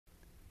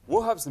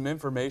We'll have some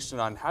information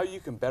on how you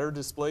can better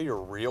display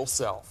your real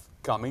self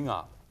coming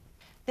up.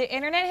 The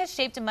internet has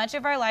shaped much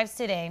of our lives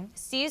today.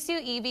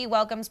 CSU EV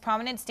welcomes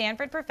prominent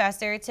Stanford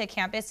professor to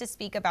campus to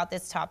speak about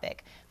this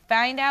topic.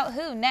 Find out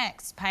who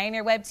next.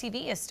 Pioneer Web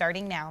TV is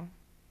starting now.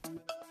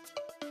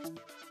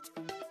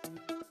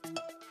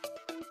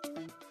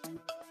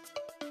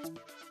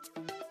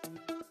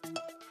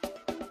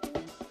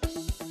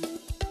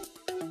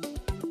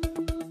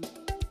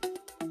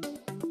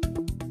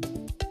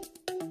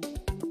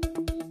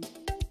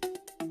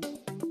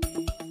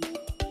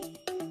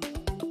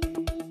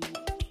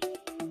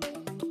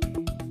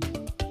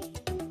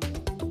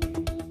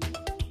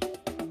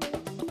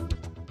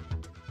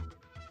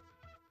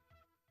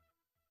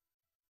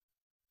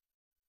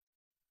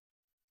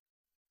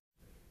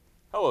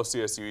 Hello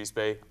CSU East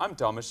Bay, I'm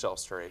Thomas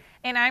Shellstrait.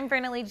 And I'm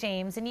Brenna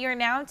James, and you are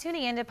now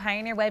tuning in to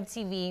Pioneer Web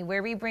TV,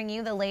 where we bring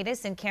you the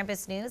latest in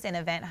campus news and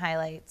event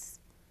highlights.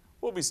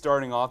 We'll be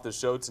starting off the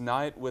show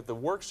tonight with the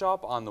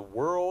workshop on the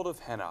world of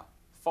henna.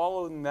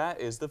 Following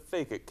that is the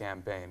Fake It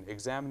campaign,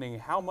 examining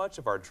how much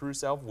of our true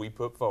self we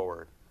put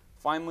forward.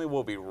 Finally,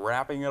 we'll be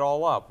wrapping it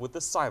all up with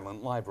the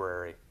Silent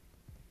Library.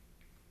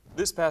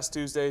 This past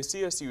Tuesday,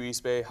 CSU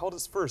East Bay held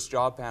its first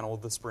job panel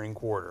of the spring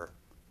quarter.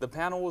 The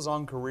panel was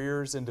on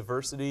careers in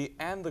diversity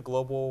and the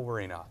global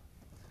arena,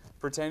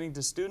 pertaining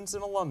to students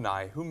and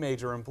alumni who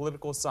major in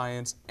political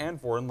science and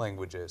foreign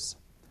languages.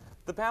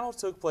 The panel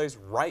took place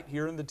right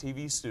here in the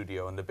TV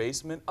studio in the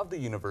basement of the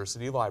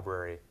University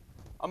Library.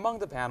 Among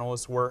the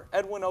panelists were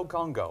Edwin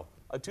Okongo,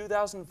 a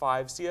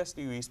 2005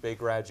 CSU East Bay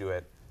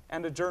graduate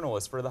and a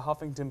journalist for the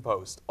Huffington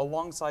Post,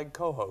 alongside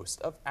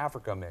co-host of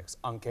Africa Mix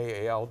on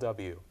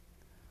KALW.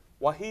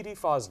 Wahidi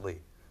Fazli,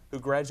 who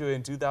graduated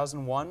in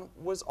 2001,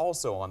 was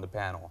also on the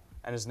panel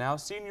and is now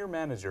Senior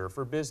Manager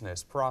for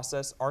Business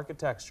Process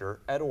Architecture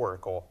at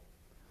Oracle.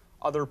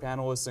 Other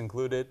panelists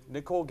included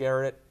Nicole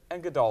Garrett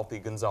and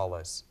Gadalthi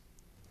Gonzalez.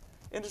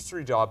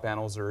 Industry job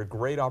panels are a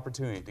great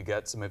opportunity to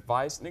get some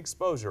advice and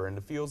exposure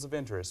into fields of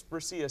interest for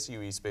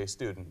CSU East Bay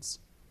students.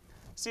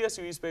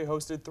 CSU East Bay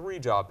hosted 3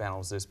 job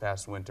panels this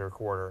past winter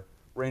quarter,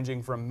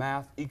 ranging from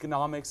math,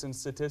 economics, and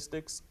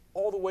statistics,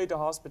 all the way to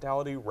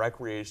hospitality,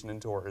 recreation,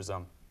 and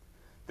tourism.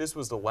 This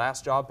was the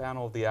last job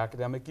panel of the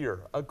academic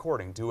year,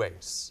 according to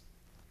ACE.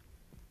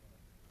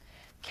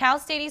 Cal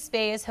State East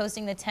Bay is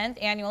hosting the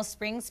 10th annual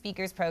Spring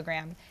Speakers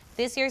Program.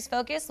 This year's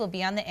focus will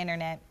be on the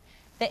internet.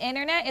 The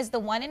internet is the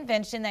one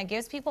invention that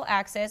gives people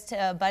access to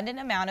an abundant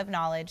amount of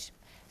knowledge.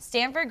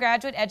 Stanford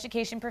graduate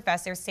education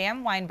professor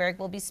Sam Weinberg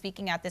will be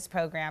speaking at this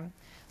program.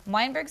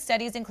 Weinberg's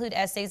studies include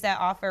essays that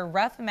offer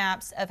rough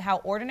maps of how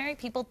ordinary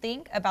people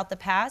think about the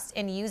past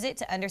and use it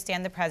to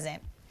understand the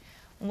present.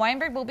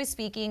 Weinberg will be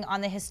speaking on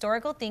the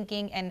historical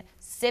thinking and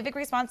civic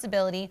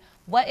responsibility,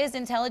 what is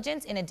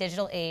intelligence in a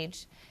digital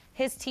age.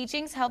 His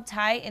teachings help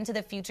tie into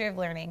the future of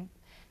learning.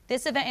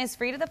 This event is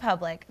free to the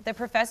public. The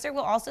professor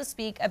will also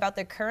speak about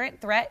the current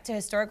threat to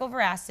historical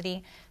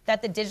veracity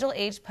that the digital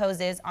age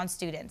poses on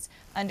students,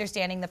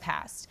 understanding the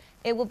past.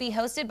 It will be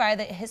hosted by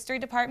the History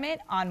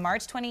Department on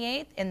March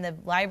 28th in the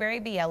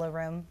Library Biella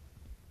Room.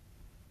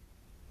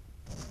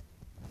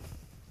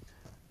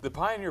 The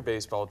Pioneer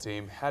baseball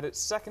team had its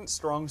second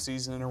strong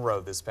season in a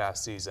row this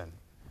past season,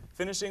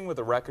 finishing with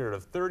a record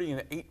of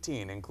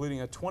 30-18,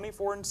 including a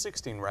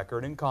 24-16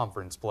 record in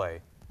conference play.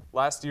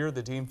 Last year,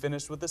 the team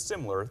finished with a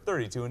similar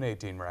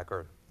 32-18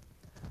 record.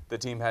 The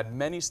team had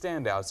many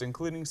standouts,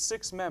 including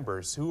 6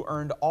 members who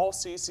earned all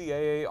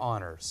CCAA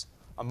honors.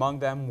 Among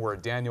them were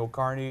Daniel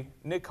Carney,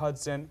 Nick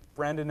Hudson,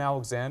 Brandon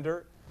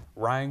Alexander,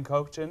 Ryan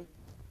Cochin,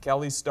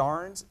 Kelly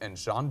Starnes, and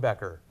Sean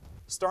Becker.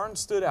 Starnes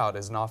stood out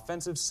as an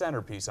offensive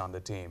centerpiece on the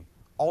team,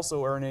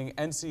 also earning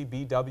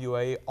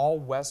NCBWA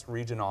All-West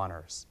Region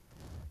honors.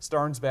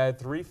 Starnes batted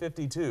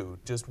 .352,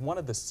 just one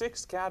of the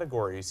 6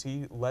 categories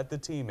he led the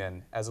team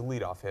in as a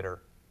leadoff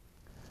hitter.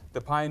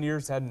 The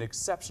Pioneers had an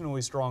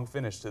exceptionally strong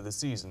finish to the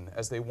season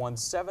as they won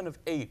 7 of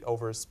 8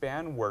 over a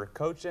span where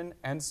Cochin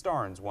and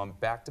Starnes won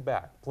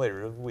back-to-back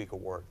Player of the Week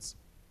awards.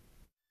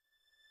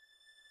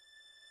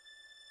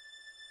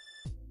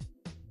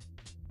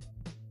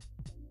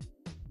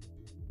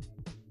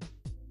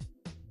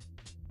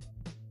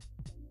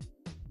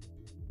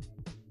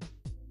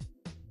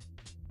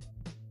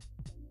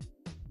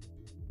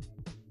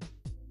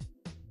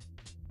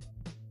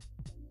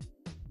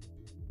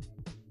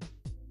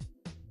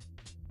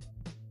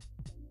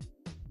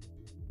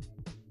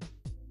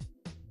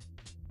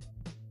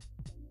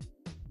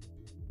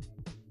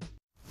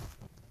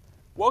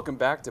 Welcome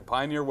back to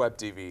Pioneer Web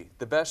TV,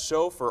 the best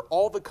show for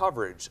all the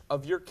coverage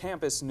of your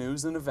campus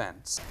news and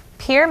events.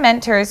 Peer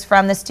mentors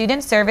from the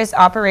Student Service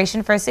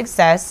Operation for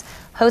Success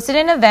hosted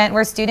an event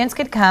where students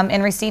could come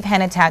and receive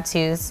henna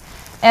tattoos.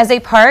 As a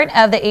part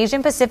of the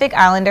Asian Pacific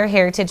Islander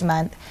Heritage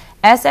Month,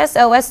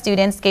 SSOS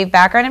students gave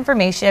background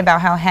information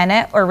about how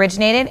henna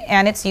originated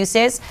and its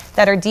uses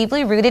that are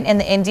deeply rooted in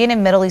the Indian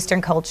and Middle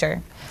Eastern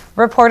culture.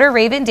 Reporter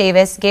Raven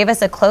Davis gave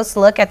us a close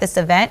look at this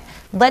event.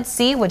 Let's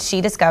see what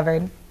she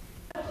discovered.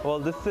 Well,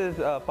 this is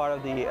part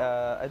of the,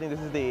 I think this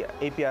is the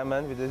API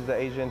month, which is the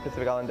Asian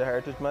Pacific Islander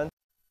Heritage Month.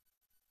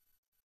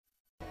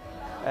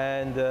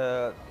 and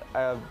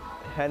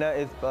henna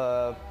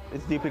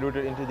is deeply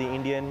rooted into the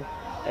Indian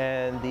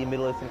and the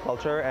Middle Eastern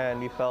culture, and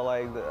we felt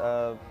like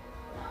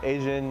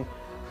Asian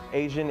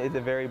is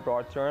a very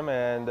broad term,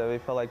 and we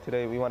felt like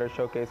today we wanted to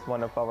showcase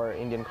one of our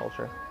Indian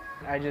culture.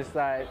 I just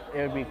thought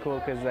it would be cool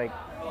because like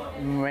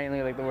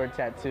mainly like the word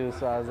tattoo,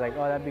 so I was like,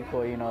 oh, that'd be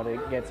cool, you know, to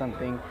get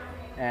something.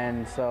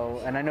 And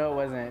I know it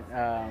wasn't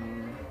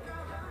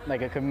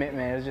like a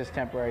commitment, it was just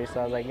temporary, so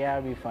I was like, yeah,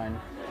 it'd be fun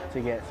to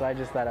get, so I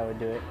just thought I would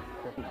do it.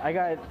 I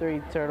got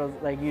 3 turtles,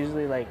 like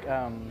usually like,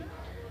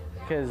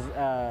 because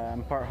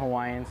I'm part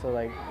Hawaiian, so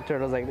like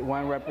turtles, like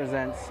one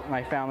represents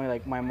my family,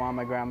 like my mom,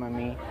 my grandma,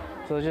 me,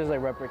 so it's just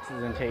like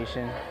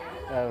representation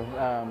of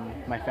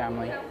my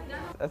family.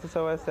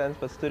 SSOS stands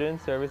for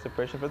Student Service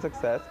Operation for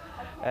Success,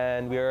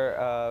 and we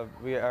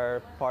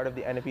are part of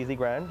the NFEZ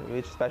grant,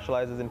 which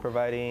specializes in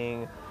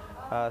providing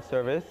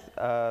service,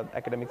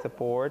 academic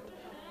support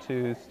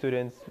to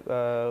students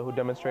who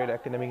demonstrate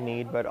academic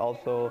need, but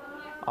also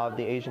of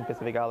the Asian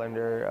Pacific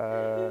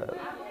Islander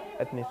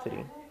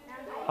ethnicity.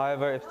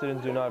 However, if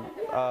students do not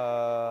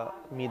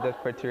meet the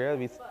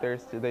criteria,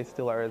 they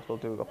still are eligible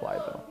to apply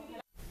though.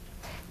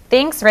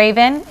 Thanks,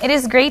 Raven. It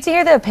is great to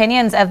hear the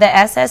opinions of the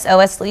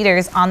SSOS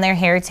leaders on their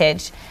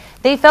heritage.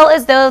 They felt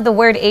as though the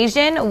word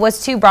Asian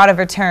was too broad of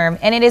a term,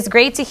 and it is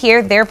great to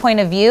hear their point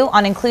of view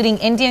on including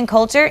Indian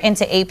culture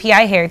into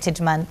API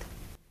Heritage Month.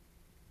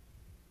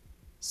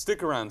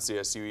 Stick around,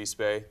 CSU East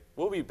Bay.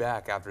 We'll be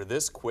back after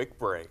this quick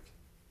break.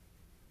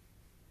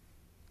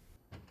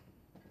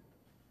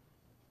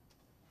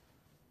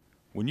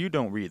 When you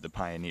don't read The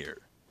Pioneer,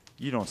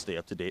 you don't stay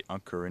up to date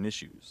on current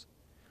issues.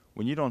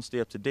 When you don't stay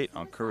up to date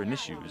on current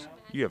issues,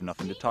 you have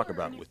nothing to talk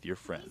about with your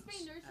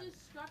friends.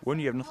 When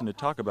you have nothing to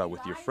talk about with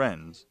your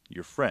friends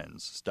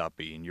stop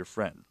being your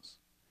friends.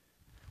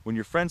 When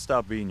your friends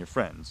stop being your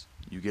friends,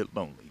 you get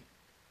lonely.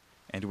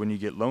 And when you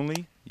get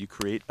lonely, you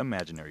create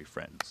imaginary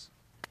friends.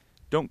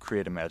 Don't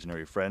create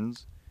imaginary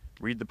friends.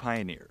 Read The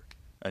Pioneer.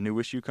 A new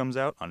issue comes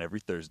out on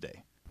every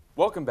Thursday.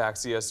 Welcome back,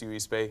 CSU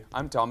East Bay.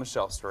 I'm Thomas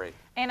Shelstray.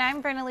 And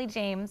I'm Brenna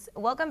James.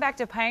 Welcome back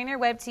to Pioneer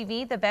Web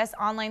TV, the best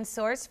online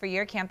source for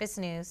your campus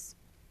news.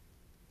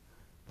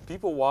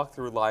 People walk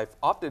through life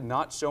often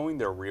not showing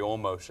their real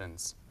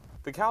emotions.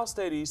 The Cal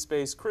State East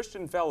Bay's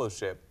Christian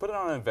Fellowship put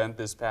on an event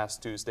this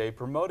past Tuesday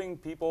promoting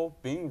people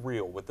being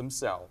real with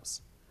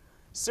themselves.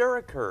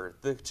 Sarah Kerr,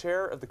 the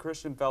chair of the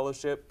Christian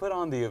Fellowship, put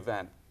on the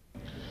event.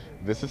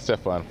 This is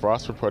Stefan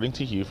Frost reporting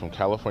to you from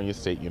California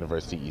State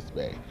University East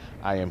Bay.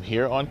 I am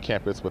here on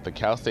campus with the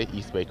Cal State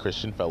East Bay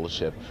Christian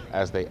Fellowship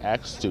as they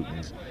ask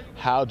students,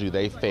 how do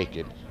they fake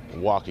it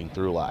walking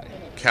through life?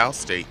 Cal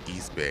State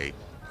East Bay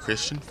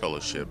Christian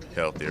Fellowship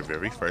held their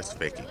very first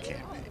Fake It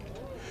campaign.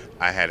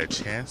 I had a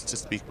chance to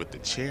speak with the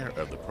chair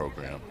of the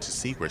program to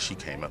see where she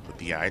came up with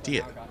the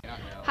idea.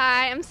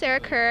 Hi, I'm Sarah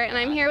Kerr, and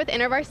I'm here with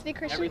InterVarsity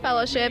Christian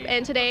Fellowship,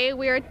 and today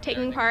we are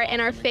taking part in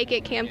our Fake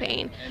It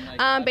campaign.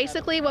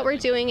 Basically what we're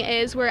doing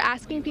is we're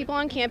asking people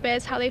on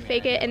campus how they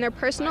fake it in their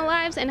personal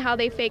lives and how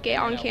they fake it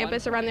on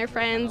campus around their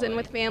friends and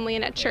with family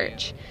and at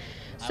church.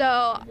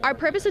 So our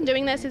purpose in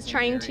doing this is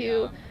trying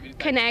to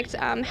connect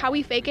how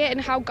we fake it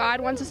and how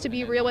God wants us to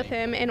be real with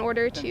Him in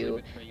order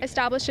to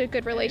establish a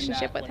good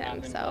relationship with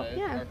Him. So,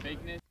 yeah.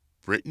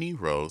 Brittany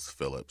Rose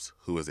Phillips,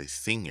 who is a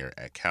senior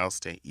at Cal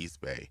State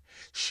East Bay,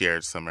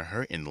 shared some of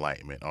her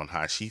enlightenment on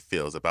how she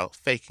feels about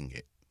faking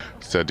it.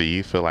 So do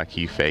you feel like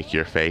you fake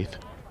your faith?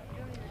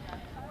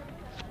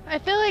 I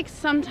feel like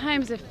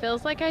sometimes it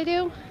feels like I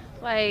do.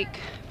 Like,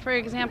 for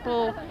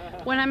example,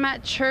 when I'm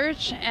at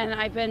church and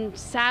I've been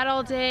sad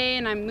all day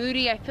and I'm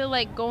moody, I feel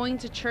like going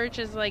to church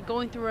is like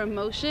going through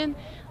emotion.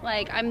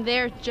 Like, I'm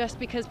there just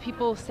because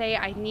people say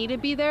I need to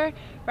be there,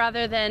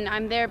 rather than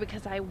I'm there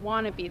because I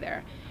want to be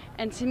there.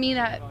 And to me,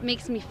 that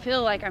makes me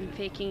feel like I'm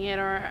faking it,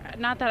 or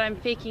not that I'm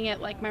faking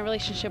it like my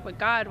relationship with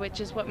God, which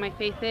is what my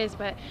faith is,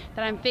 but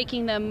that I'm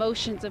faking the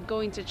emotions of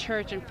going to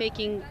church and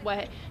faking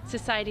what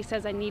society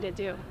says I need to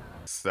do.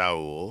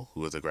 Saul,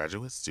 who is a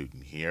graduate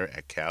student here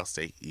at Cal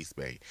State East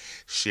Bay,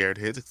 shared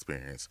his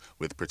experience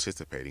with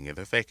participating in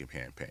the Fake It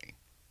campaign.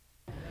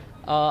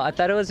 I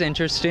thought it was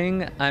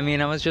interesting. I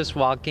mean, I was just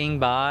walking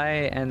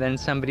by and then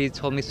somebody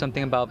told me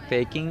something about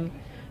faking,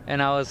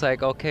 and I was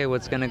like, okay,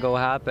 what's gonna go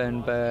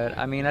happen? But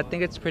I mean, I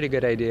think it's a pretty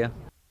good idea.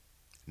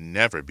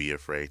 Never be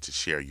afraid to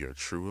share your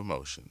true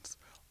emotions.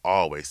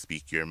 Always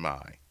speak your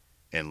mind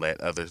and let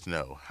others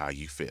know how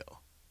you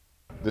feel.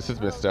 This has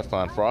been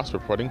Stefan Frost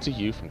reporting to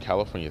you from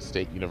California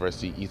State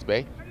University East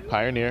Bay,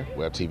 Pioneer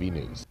Web TV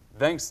News.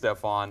 Thanks,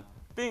 Stefan.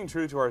 Being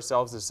true to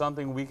ourselves is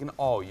something we can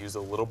all use a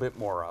little bit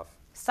more of.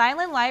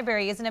 Silent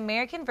Library is an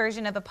American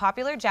version of a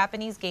popular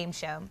Japanese game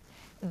show.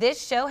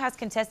 This show has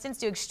contestants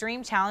do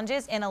extreme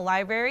challenges in a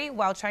library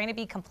while trying to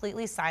be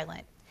completely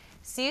silent.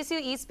 CSU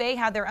East Bay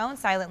had their own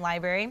silent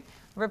library.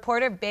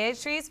 Reporter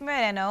Beatriz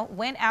Moreno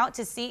went out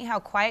to see how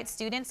quiet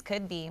students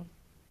could be.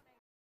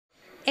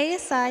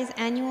 ASI's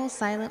annual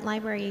Silent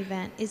Library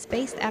event is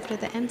based after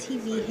the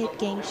MTV hit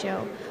game show,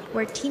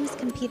 where teams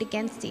compete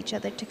against each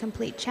other to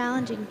complete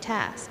challenging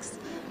tasks.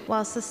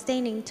 while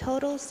sustaining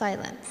total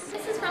silence.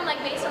 This is from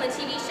based on the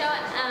TV show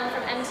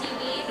from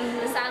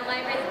MTV, the sound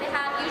library that they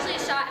have. Usually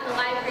it's shot in the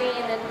library,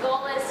 and the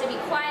goal is to be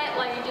quiet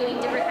while you're doing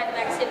different kinds of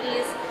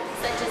activities,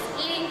 such as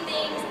eating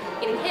things,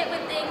 getting hit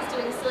with things,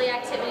 doing silly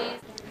activities.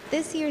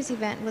 This year's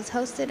event was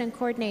hosted and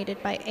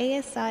coordinated by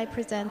ASI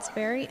Presents'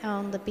 very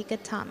own Labika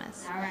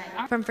Thomas.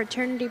 From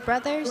fraternity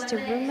brothers to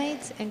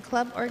roommates and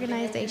club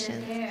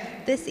organizations,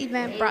 this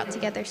event brought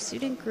together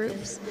student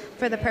groups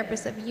for the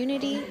purpose of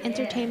unity,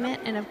 entertainment,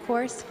 and of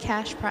course,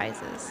 cash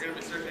prizes.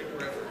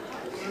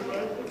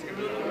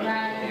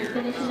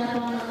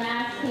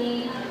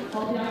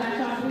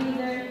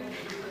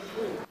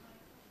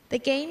 The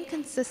game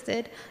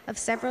consisted of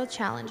several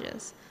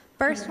challenges.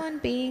 First one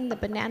being the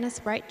Banana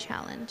Sprite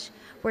Challenge,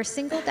 where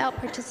singled out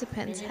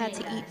participants had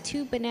to eat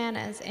 2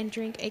 bananas and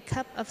drink a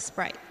cup of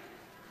Sprite.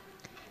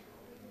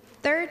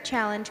 Third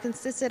challenge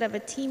consisted of a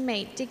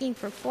teammate digging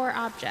for 4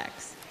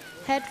 objects,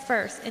 head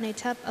first in a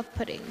tub of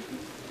pudding.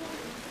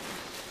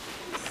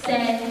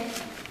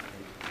 Set,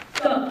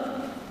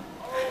 go.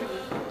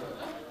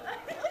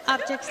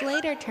 Objects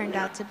later turned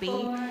out to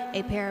be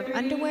a pair of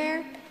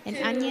underwear, an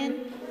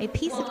onion, a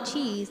piece of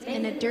cheese,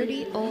 and a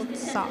dirty old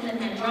sock.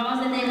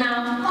 Draws in their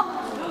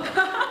mouth.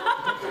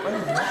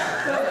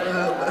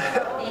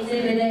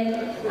 Exhibit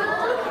A.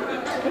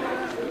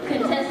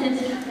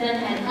 Contestants that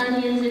had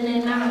onions in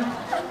their mouth.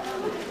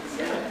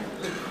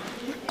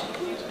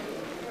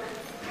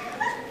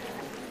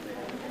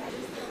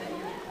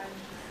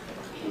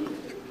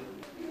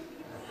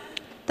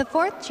 The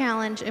fourth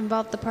challenge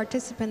involved the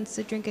participants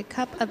to drink a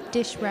cup of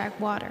dish rag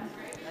water.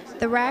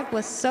 The rag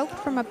was soaked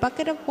from a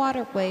bucket of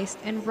water waste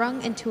and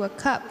wrung into a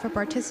cup for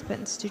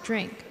participants to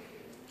drink.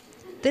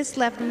 This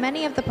left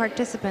many of the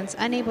participants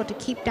unable to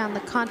keep down the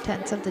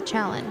contents of the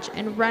challenge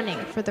and running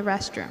for the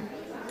restroom.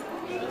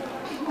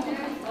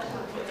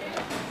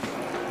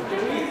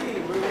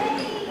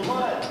 Come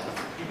on,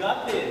 you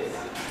got this.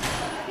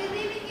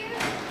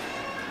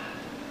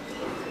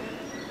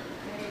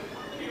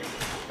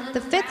 The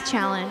fifth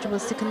challenge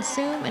was to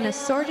consume an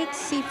assorted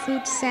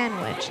seafood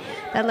sandwich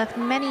that left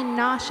many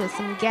nauseous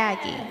and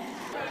gaggy.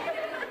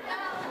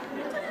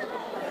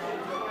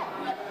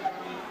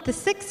 The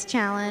sixth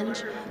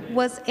challenge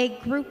was a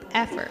group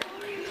effort,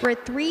 where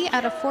 3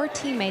 out of 4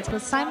 teammates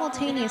would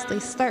simultaneously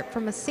slurp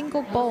from a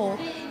single bowl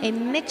a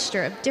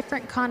mixture of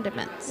different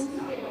condiments.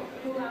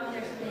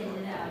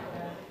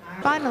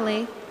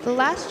 Finally, the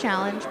last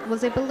challenge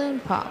was a balloon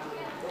pop,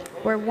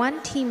 where one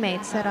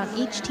teammate sat on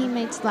each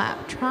teammate's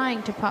lap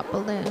trying to pop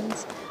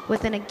balloons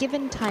within a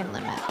given time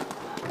limit.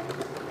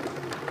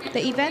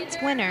 The event's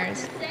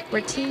winners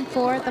were Team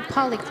 4, the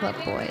Poly Club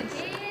boys.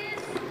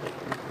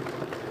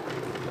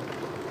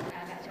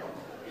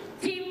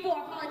 Team 4,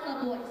 Poly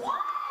Club boys.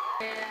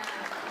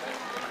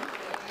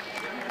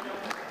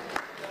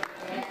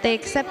 They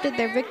accepted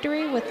their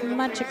victory with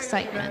much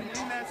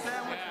excitement.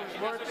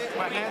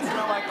 My hands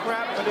smell like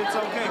crap, but it's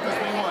okay because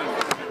we won.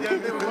 Yeah,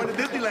 we're going to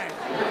Disneyland.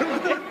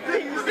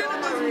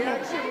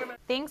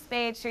 Thanks,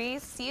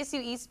 Beatrice.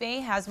 CSU East Bay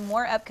has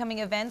more upcoming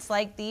events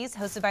like these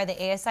hosted by the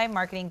ASI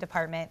Marketing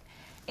Department.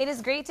 It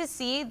is great to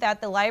see that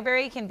the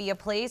library can be a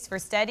place for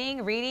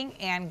studying, reading,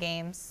 and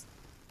games.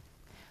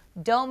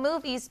 Don't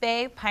move, East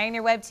Bay.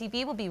 Pioneer Web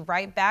TV will be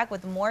right back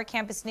with more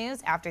campus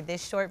news after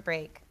this short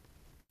break.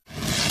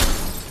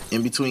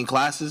 In between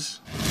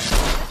classes,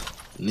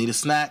 need a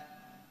snack?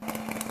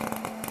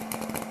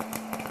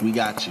 We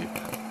got you.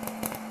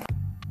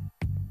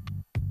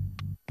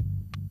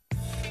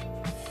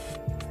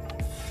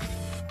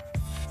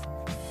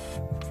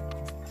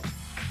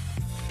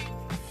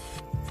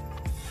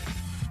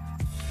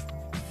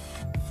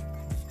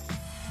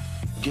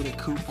 Get a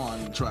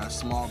coupon to try a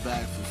small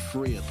bag for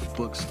free at the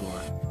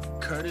bookstore.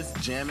 Curtis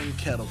Jammin'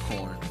 Kettle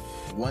Corn.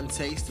 One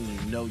taste and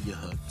you know you're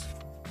hooked.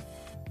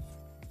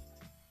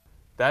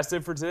 That's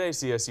it for today,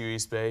 CSU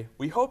East Bay.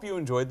 We hope you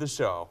enjoyed the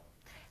show.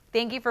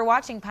 Thank you for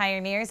watching,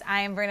 Pioneers. I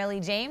am Verna Lee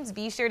James.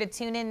 Be sure to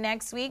tune in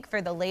next week for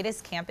the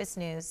latest campus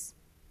news.